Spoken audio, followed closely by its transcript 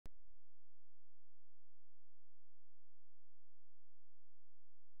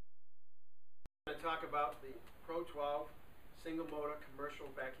talk about the Pro 12 single motor commercial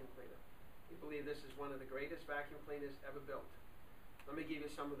vacuum cleaner. We believe this is one of the greatest vacuum cleaners ever built. Let me give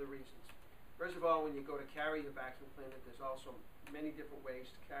you some of the reasons. First of all, when you go to carry your vacuum cleaner, there's also many different ways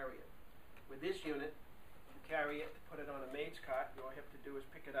to carry it. With this unit, you carry it, put it on a maid's cart. All you have to do is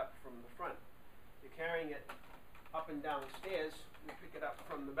pick it up from the front. You're carrying it up and down stairs, you pick it up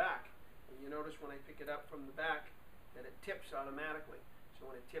from the back. And you notice when I pick it up from the back that it tips automatically. So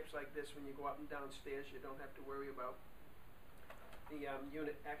when it tips like this, when you go up and down stairs, you don't have to worry about the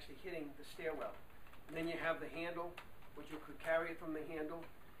unit actually hitting the stairwell. And then you have the handle, which you could carry it from the handle,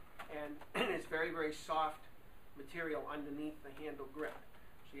 and it's very, very soft material underneath the handle grip.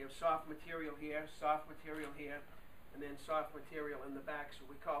 So you have soft material here, and then soft material in the back. So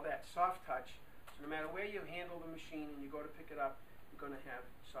we call that soft touch. So no matter where you handle the machine and you go to pick it up, you're going to have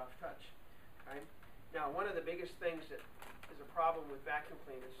soft touch. Right? Now, one of the biggest things that is a problem with vacuum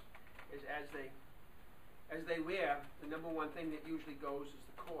cleaners is as they wear, the number one thing that usually goes is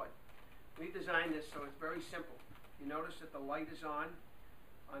the cord. We designed this so it's very simple. You notice that the light is on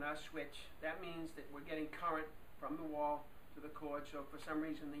our switch. That means that we're getting current from the wall to the cord. So if for some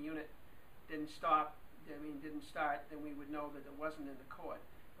reason the unit didn't start, then we would know that it wasn't in the cord.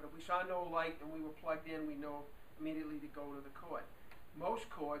 But if we saw no light and we were plugged in, we know immediately to go to the cord. Most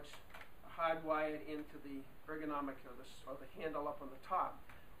cords are hardwired into the ergonomic or the handle up on the top,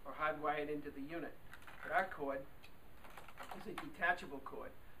 or hardwired into the unit. But our cord is a detachable cord.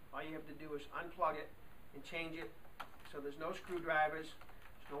 All you have to do is unplug it and change it. So there's no screwdrivers,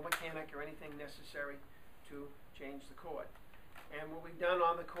 there's no mechanic or anything necessary to change the cord. And what we've done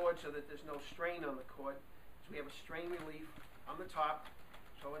on the cord so that there's no strain on the cord is we have a strain relief on the top.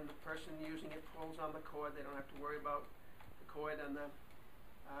 So when the person using it pulls on the cord, they don't have to worry about the cord and the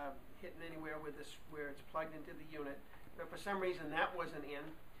hitting anywhere with this where it's plugged into the unit. But for some reason that wasn't in.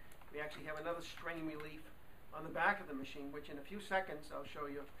 We actually have another strain relief on the back of the machine, which in a few seconds I'll show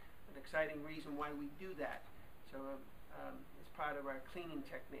you an exciting reason why we do that. So it's part of our cleaning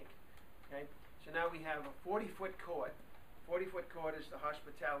technique. Okay? So now we have a 40-foot cord. 40-foot cord is the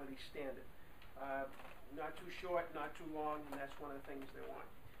hospitality standard. Not too short, not too long, and that's one of the things they want.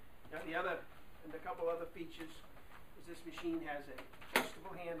 Now and a couple other features is this machine has a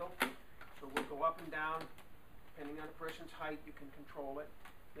adjustable handle, so we'll go up and down. Depending on a person's height, you can control it.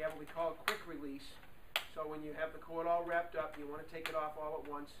 We have what we call quick release. So when you have the cord all wrapped up, you want to take it off all at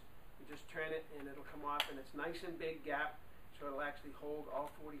once, you just turn it and it'll come off, and it's nice and big gap, so it'll actually hold all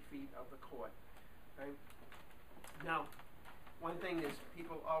 40 feet of the cord. Right? Now, one thing is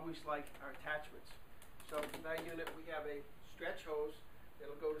people always like our attachments. So in our unit we have a stretch hose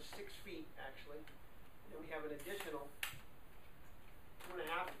that'll go to 6 feet actually, and we have an additional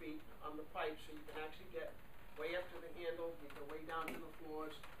 2.5 feet on the pipe, so you can actually get way up to the handle, you go way down to the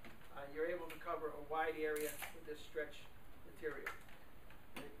floors. You're able to cover a wide area with this stretch material.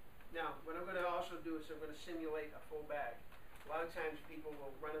 Okay. Now, what I'm going to also do is I'm going to simulate a full bag. A lot of times people will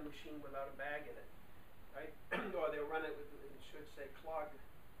run a machine without a bag in it, right? Or they'll run it with, it should say, clogged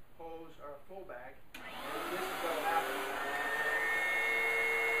hose or a full bag. And this is what will happen.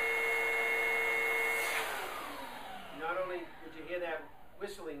 Not only would you hear that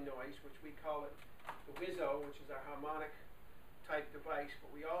whistling noise, which we call it the Wizzo, which is our harmonic type device,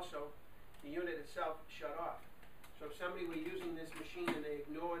 but we also, the unit itself shut off. So if somebody were using this machine and they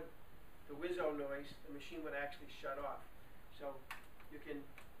ignored the Wizzo noise, the machine would actually shut off. So you can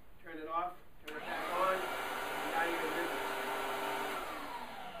turn it off, turn it back on, and now you're in business.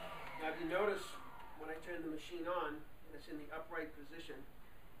 Now if you notice, when I turn the machine on, and it's in the upright position,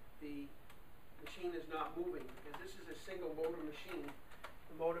 the machine is not moving, because this is a single motor machine.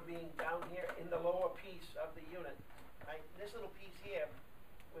 The motor being down here in the lower piece of the unit. Right? This little piece here,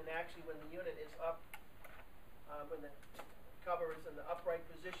 when the unit is up, when the cover is in the upright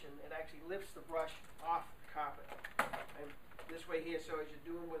position, it actually lifts the brush off the carpet. And this way here, so as you're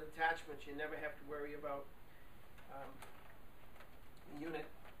doing with attachments, you never have to worry about the unit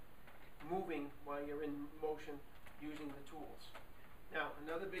moving while you're in motion using the tools. Now,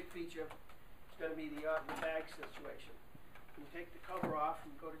 another big feature is going to be the bag situation. You take the cover off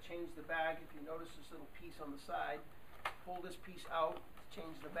and go to change the bag. If you notice this little piece on the side, pull this piece out,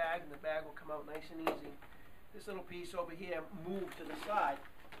 change the bag, and the bag will come out nice and easy. This little piece over here moved to the side,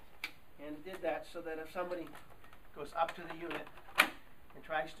 and it did that so that if somebody goes up to the unit and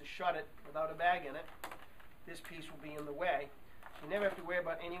tries to shut it without a bag in it, this piece will be in the way. You never have to worry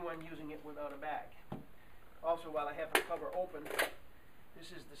about anyone using it without a bag. Also, while I have the cover open, this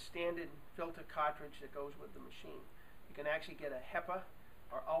is the standard filter cartridge that goes with the machine. You can actually get a HEPA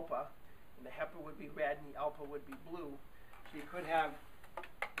or ALPA, and the HEPA would be red and the ALPA would be blue. So you could have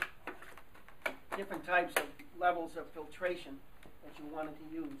different types of levels of filtration that you wanted to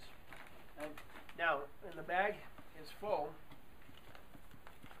use. Okay. Now, when the bag is full,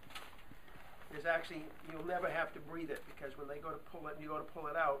 there's actually, you'll never have to breathe it, because when they go to pull it, you go to pull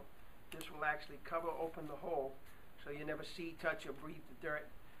it out, this will actually cover open the hole, so you never see, touch, or breathe the dirt.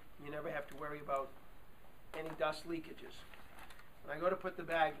 You never have to worry about any dust leakages. When I go to put the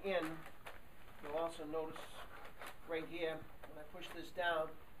bag in, you'll also notice right here, when I push this down,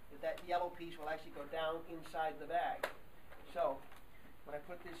 that yellow piece will actually go down inside the bag. So, when I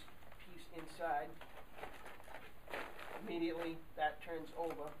put this piece inside, immediately that turns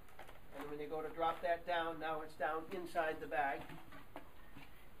over. And when you go to drop that down, now it's down inside the bag.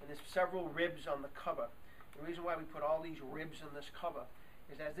 And there's several ribs on the cover. The reason why we put all these ribs in this cover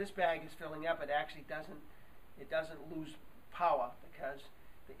is as this bag is filling up, it actually doesn't lose power, because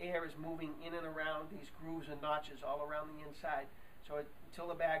the air is moving in and around these grooves and notches all around the inside. So until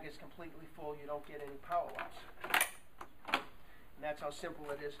the bag is completely full, you don't get any power loss. And that's how simple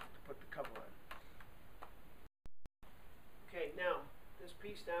it is to put the cover on. Okay, now, this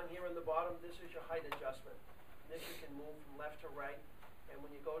piece down here in the bottom, this is your height adjustment. This you can move from left to right. And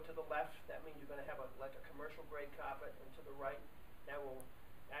when you go to the left, that means you're going to have like a commercial grade carpet, and to the right, that will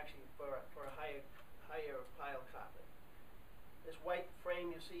actually for a higher pile carpet. This white frame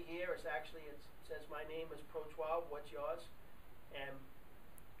you see here is actually, it says my name is Pro 12, what's yours? And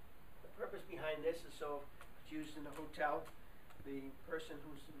the purpose behind this is so if it's used in a hotel, the person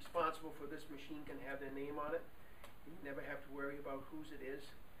who's responsible for this machine can have their name on it. You never have to worry about whose it is,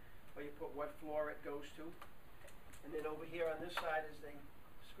 or you put what floor it goes to. And then over here on this side is the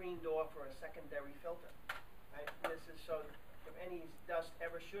screen door for a secondary filter. Right? This is so if any dust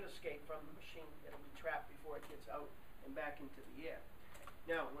ever should escape from the machine, it'll be trapped before it gets out and back into the air.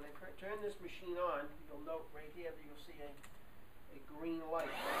 Now, when I turn this machine on, you'll note right here that you'll see a green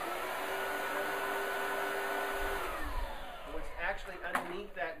light. And what's actually underneath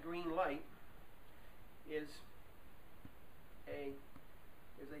that green light is a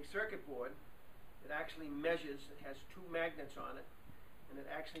circuit board that actually measures. It has two magnets on it, and it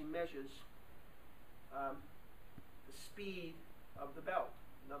actually measures the speed of the belt.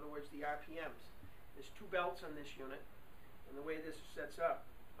 In other words, the RPMs. There's two belts on this unit, and the way this sets up,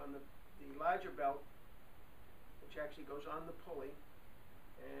 on the larger belt, which actually goes on the pulley,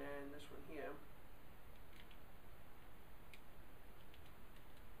 and this one here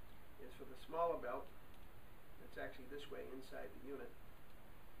is for the smaller belt. It's actually this way inside the unit.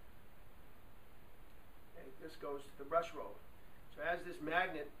 Okay, this goes to the brush roller. So as this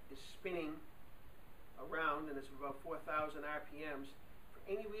magnet is spinning around, and it's about 4,000 RPMs, for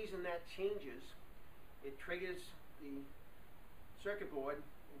any reason that changes, it triggers the circuit board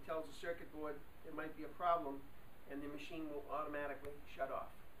and tells the circuit board there might be a problem, and the machine will automatically shut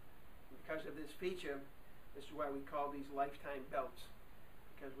off. And because of this feature, this is why we call these lifetime belts,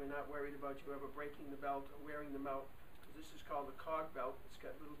 because we're not worried about you ever breaking the belt or wearing them out. This is called a cog belt. It's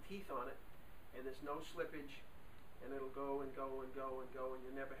got little teeth on it, and there's no slippage, and it'll go and go and go and go, and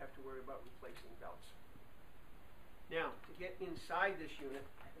you never have to worry about replacing belts. Now, to get inside this unit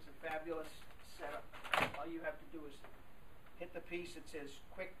is a fabulous setup. All you have to do is hit the piece that says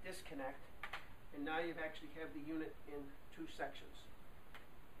Quick Disconnect, and now you actually have the unit in two sections.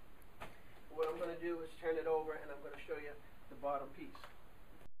 What I'm going to do is turn it over, and I'm going to show you the bottom piece.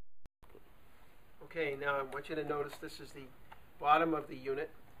 Okay, now I want you to notice this is the bottom of the unit.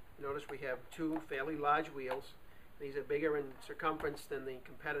 Notice we have two fairly large wheels. These are bigger in circumference than the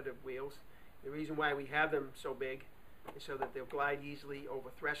competitive wheels. The reason why we have them so big is so that they'll glide easily over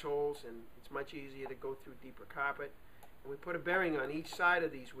thresholds, and it's much easier to go through deeper carpet. And we put a bearing on each side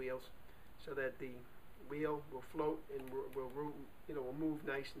of these wheels so that the wheel will float and will move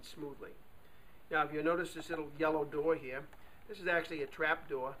nice and smoothly. Now, if you notice this little yellow door here, this is actually a trap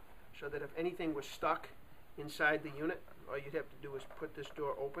door, so that if anything was stuck inside the unit, all you'd have to do is put this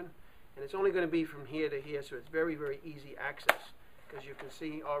door open, and it's only going to be from here to here, so it's very, very easy access, because you can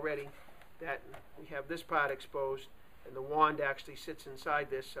see already that we have this part exposed, and the wand actually sits inside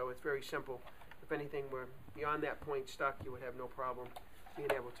this, so it's very simple. If anything were beyond that point stuck, you would have no problem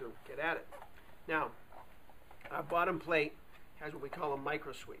being able to get at it. Now, our bottom plate has what we call a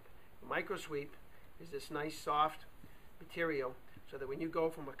micro sweep. A micro sweep is this nice soft material, so that when you go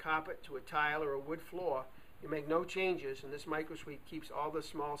from a carpet to a tile or a wood floor, you make no changes, and this micro sweep keeps all the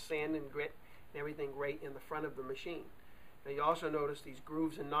small sand and grit and everything right in the front of the machine. Now you also notice these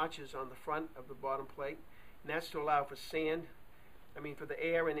grooves and notches on the front of the bottom plate, and that's to allow for for the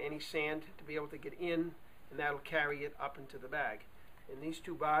air and any sand to be able to get in, and that'll carry it up into the bag. And these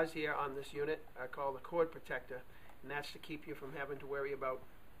two bars here on this unit are called a cord protector, and that's to keep you from having to worry about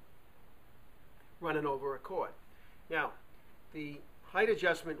running over a cord. Now, the height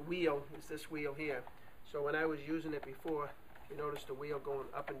adjustment wheel is this wheel here. So when I was using it before, you notice the wheel going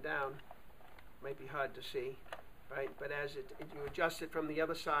up and down. Might be hard to see, right? But as you adjust it from the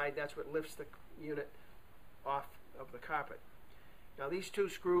other side, that's what lifts the unit off of the carpet. Now these two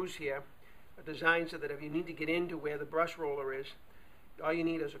screws here are designed so that if you need to get into where the brush roller is, all you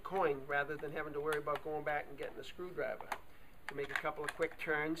need is a coin rather than having to worry about going back and getting a screwdriver. To make a couple of quick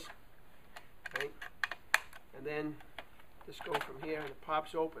turns, right? And then just go from here and it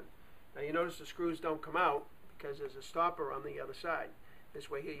pops open. Now you notice the screws don't come out because there's a stopper on the other side. This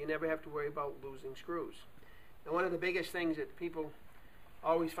way here you never have to worry about losing screws. Now one of the biggest things that people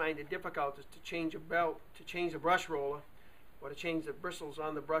always find it difficult is to change a belt, to change a brush roller, or to change the bristles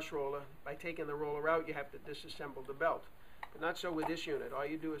on the brush roller. By taking the roller out, you have to disassemble the belt. But not so with this unit. All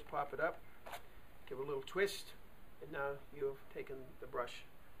you do is pop it up, give a little twist, and now you've taken the brush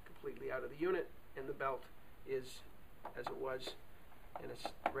completely out of the unit, and the belt is as it was, and it's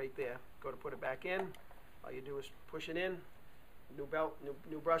right there. Go to put it back in. All you do is push it in, new belt,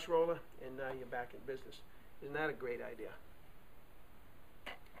 new brush roller, and now you're back in business. Isn't that a great idea?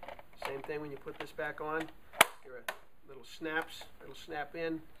 Same thing when you put this back on. Here are little snaps. It'll snap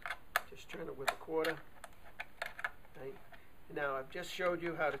in. Just turn it with a quarter. Right? Now I've just showed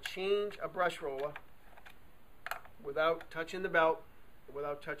you how to change a brush roller without touching the belt and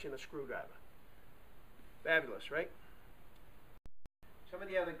without touching a screwdriver. Fabulous, right? Some of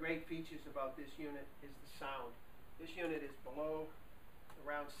the other great features about this unit is the sound. This unit is below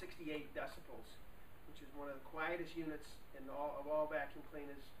around 68 decibels, which is one of the quietest units in all vacuum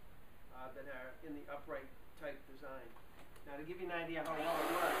cleaners that are in the upright type design. Now to give you an idea how well it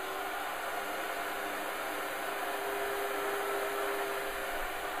works,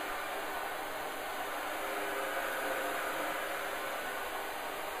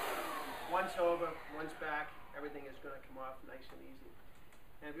 once over, once back, everything is going to come off nice and easy.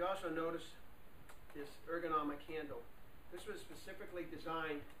 And if you also notice this ergonomic handle, this was specifically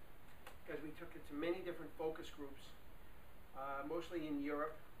designed because we took it to many different focus groups, mostly in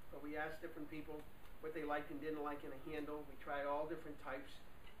Europe, but we asked different people what they liked and didn't like in a handle. We tried all different types,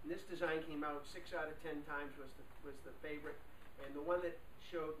 and this design came out 6 out of 10 times was the favorite, and the one that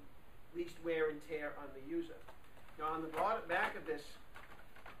showed least wear and tear on the user. Now on the back of this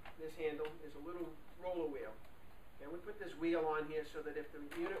handle is a little roller wheel. And we put this wheel on here so that if the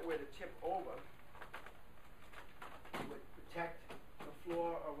unit were to tip over, it would protect the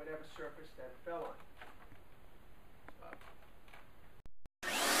floor or whatever surface that it fell on.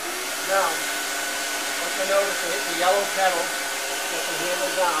 Now, once you notice I hit the yellow pedal, get the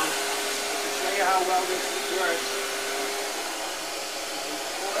handle down, to show you how well this works, you can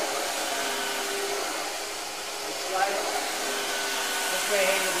pull it, and slide it. This way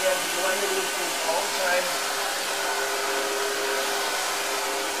here you'll be able to go underneath things all the time.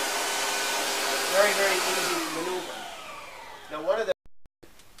 Very, very easy to maneuver. Now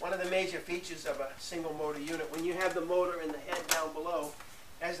one of the major features of a single motor unit, when you have the motor and the head down below,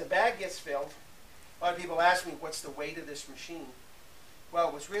 as the bag gets filled, a lot of people ask me, what's the weight of this machine?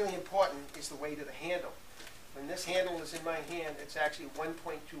 Well, what's really important is the weight of the handle. When this handle is in my hand, it's actually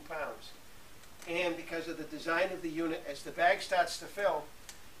 1.2 pounds. And because of the design of the unit, as the bag starts to fill,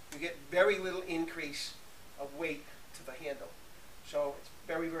 you get very little increase of weight to the handle. So it's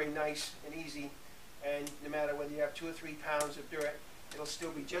very, very nice and easy, and no matter whether you have 2 or 3 pounds of dirt, it'll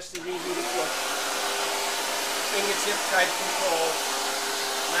still be just as easy to push. Fingertip type control,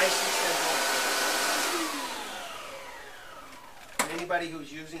 nice and simple. And anybody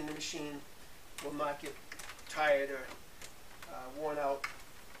who's using the machine will not get tired or worn out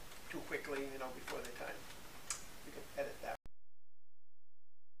too quickly, before their time.